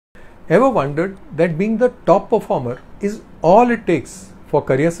Ever wondered that being the top performer is all it takes for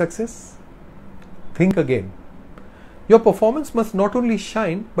career success? Think again. Your performance must not only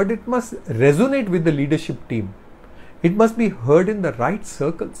shine, but it must resonate with the leadership team. It must be heard in the right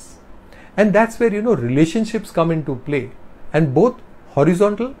circles. And that's where, relationships come into play, and both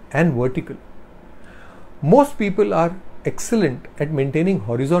horizontal and vertical. Most people are excellent at maintaining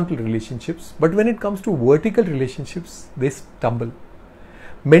horizontal relationships, but when it comes to vertical relationships, they stumble.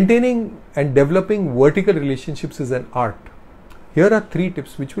 Maintaining and developing vertical relationships is an art. Here are 3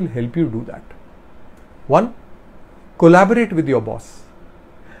 tips which will help you do that. 1. Collaborate with your boss.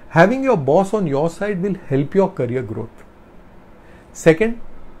 Having your boss on your side will help your career growth. 2.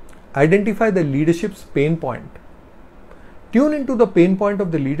 Identify the leadership's pain point. Tune into the pain point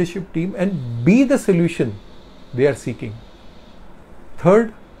of the leadership team and be the solution they are seeking.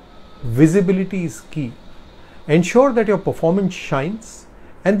 3. Visibility is key. Ensure that your performance shines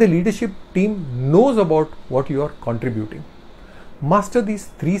and the leadership team knows about what you are contributing. Master these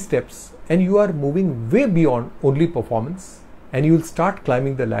 3 steps and you are moving way beyond only performance, and you will start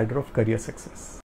climbing the ladder of career success.